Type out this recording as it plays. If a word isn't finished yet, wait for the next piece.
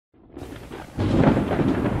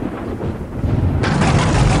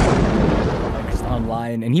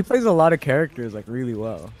online, and he plays a lot of characters like really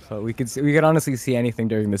well. So we could honestly see anything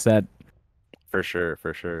during the set. For sure,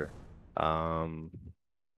 for sure.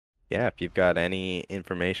 Yeah, if you've got any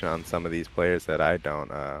information on some of these players that I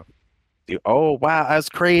don't, oh wow, that's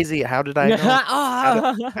crazy. How did I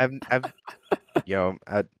know? I've yo,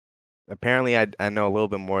 apparently I know a little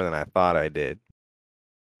bit more than I thought I did.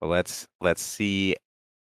 But let's see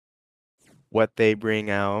what they bring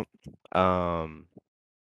out.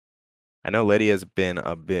 I know Lydia's been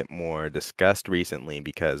a bit more discussed recently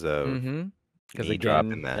because of me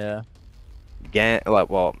dropping that. Yeah. Again,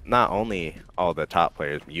 well, not only all the top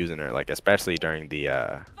players using her, like especially during the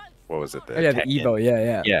what was it? The Evo,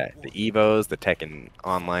 yeah. Yeah, the Evos, the Tekken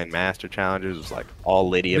Online Master Challenges was like all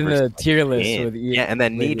Lydia in versus the tier list with yeah, and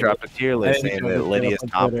then Knee dropped a tier list saying that Lydia's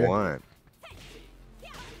top 1.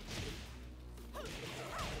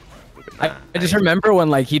 I just remember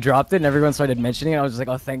when like he dropped it and everyone started mentioning it. I was just like,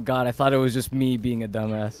 oh, thank God. I thought it was just me being a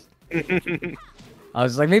dumbass. I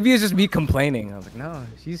was like, maybe it's just me complaining. I was like, no,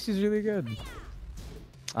 she's really good.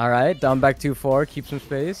 All right, down back 2-4, keep some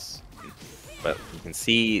space. But you can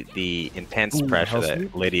see the intense pressure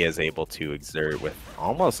that Lydia is able to exert with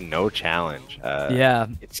almost no challenge. Yeah,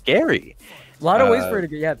 it's scary. A lot of ways for her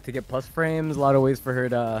to get plus frames. A lot of ways for her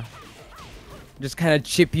to just kind of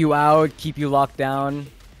chip you out, keep you locked down.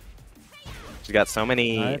 She's got so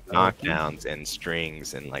many knockdowns and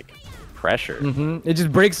strings and like pressure. It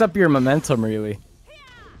just breaks up your momentum, really.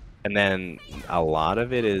 And then a lot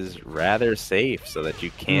of it is rather safe, so that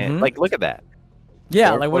you can't like look at that.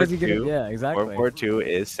 Yeah, like what is he gonna? Yeah, exactly. 4-4-2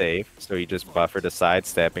 is safe, so you just buffered a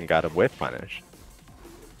sidestep and got a whip punish.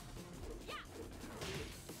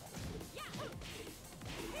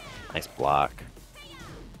 Nice block.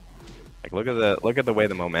 Like look at the way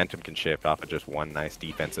the momentum can shift off of just one nice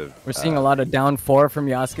defensive. We're seeing a lot of down 4 from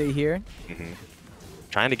Yasuke here.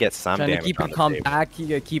 Trying to get some damage. Trying to keep it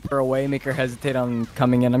compact, keep her away, make her hesitate on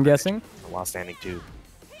coming in. I'm guessing. While standing 2.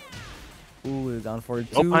 Ooh, down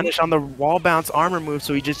 4-2. No punish on the wall bounce armor move,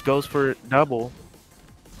 so he just goes for double.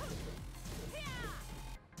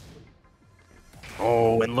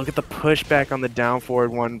 Oh, and look at the pushback on the down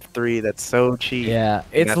forward 1-3. That's so cheap. Yeah,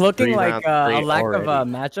 it's looking like a lack of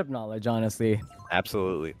matchup knowledge, honestly.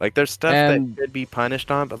 Absolutely. Like there's stuff that could be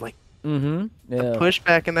punished on, but like the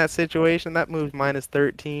pushback in that situation, that moves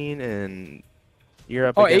 -13, and you're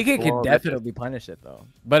up. Oh, AK could definitely punish it though,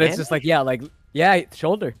 but it's just like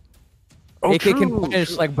shoulder. Oh, AK can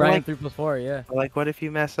punish like Brian 3+4, yeah. Like what if you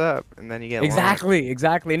mess up and then you get exactly,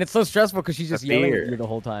 and it's so stressful because she's just yelling at you the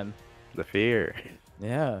whole time. The fear.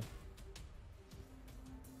 Yeah.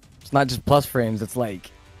 It's not just plus frames, it's like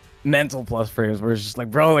mental plus frames where it's just like,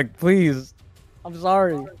 bro, like please, I'm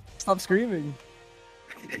sorry, stop screaming.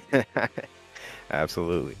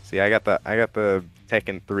 Absolutely. See, I got the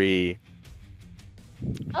Tekken 3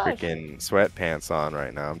 freaking sweatpants on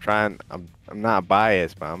right now. I'm not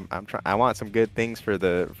biased, but I'm trying. I want some good things for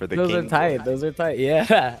the Those are tight. Those are tight.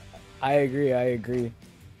 Yeah, I agree.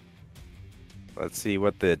 Let's see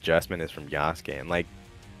what the adjustment is from Yasuke, and like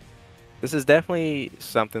this is definitely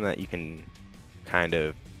something that you can kind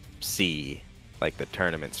of see, like the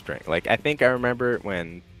tournament strength. Like I think I remember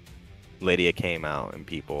when Lidia came out and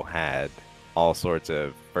people had all sorts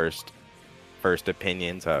of first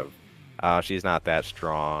opinions of, oh, she's not that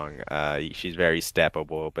strong, she's very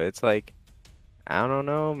steppable, but it's like, I don't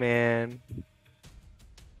know, man.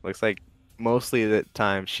 Looks like mostly the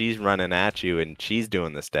time she's running at you and she's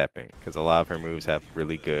doing the stepping, because a lot of her moves have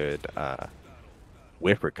really good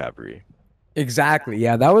whip recovery. Exactly,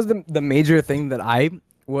 yeah, that was the major thing that I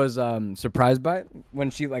was surprised by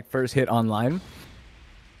when she like first hit online.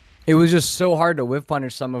 It was just so hard to whip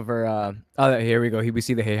punish some of her. Oh, here we go. We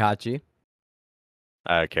see the Heihachi.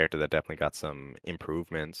 A character that definitely got some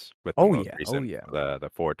improvements with the the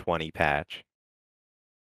 420 patch.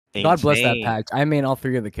 God bless that patch. I mean, all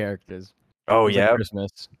 3 of the characters. Oh yeah, like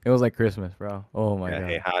Christmas. It was like Christmas, bro. Oh my god.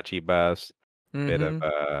 Heihachi buffs. Bit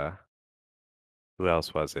of who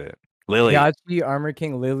else was it? Lily. Heihachi, Armor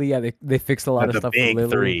King, Lily. Yeah, they fixed a lot of stuff. The big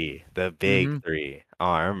 3. The big 3. Oh,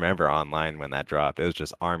 I remember online when that dropped. It was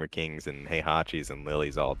just Armor Kings and Heihachis and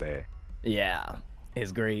Lilies all day. Yeah,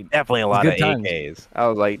 it's great. Definitely a lot of AKs. I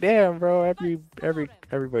was like, damn, bro.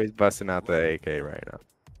 Everybody's busting out the AK right now.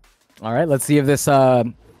 All right, let's see if this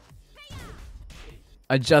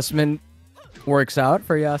adjustment works out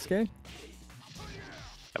for Yasuke.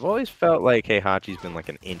 I've always felt like Heihachi's been like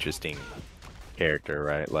an interesting character,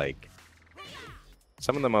 right? Like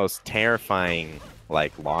some of the most terrifying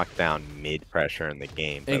like lockdown mid pressure in the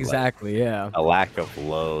game. Exactly, like, yeah. A lack of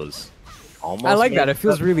lows. Almost. I like that. It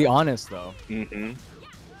feels really honest though.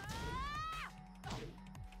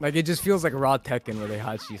 Like it just feels like raw Tekken with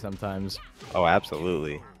Heihachi sometimes. Oh,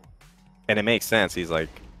 absolutely. And it makes sense. He's like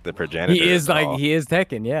the progenitor. He is he is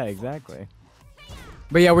Tekken. Yeah, exactly.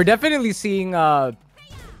 But yeah, we're definitely seeing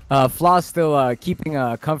Fla still keeping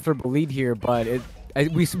a comfortable lead here, but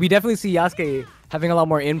we definitely see Yasuke having a lot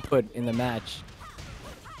more input in the match.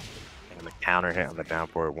 And the counter hit on the down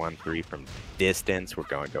forward 1-3 from distance. We're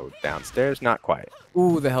going to go downstairs. Not quite.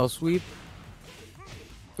 Ooh, the hell sweep.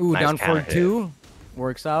 Ooh, Nice down forward 2.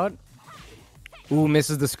 Works out. Ooh,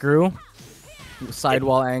 misses the screw.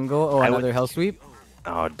 Sidewall angle. Oh, another hell sweep.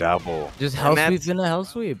 Oh, double. Just hell sweeps in a hell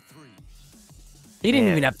sweep. He didn't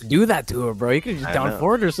even have to do that to her, bro. He could just down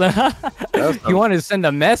forward or something. He wanted to send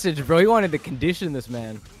a message, bro. He wanted to condition this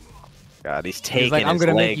man. God, he's taking like, I'm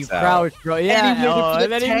gonna make you crouch, bro. Yeah,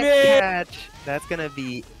 and then he missed. Catch. That's gonna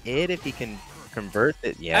be it if he can convert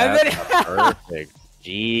it. Yeah, perfect.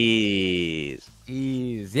 Jeez.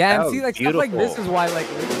 Yeah, and see, like stuff like this is why, like.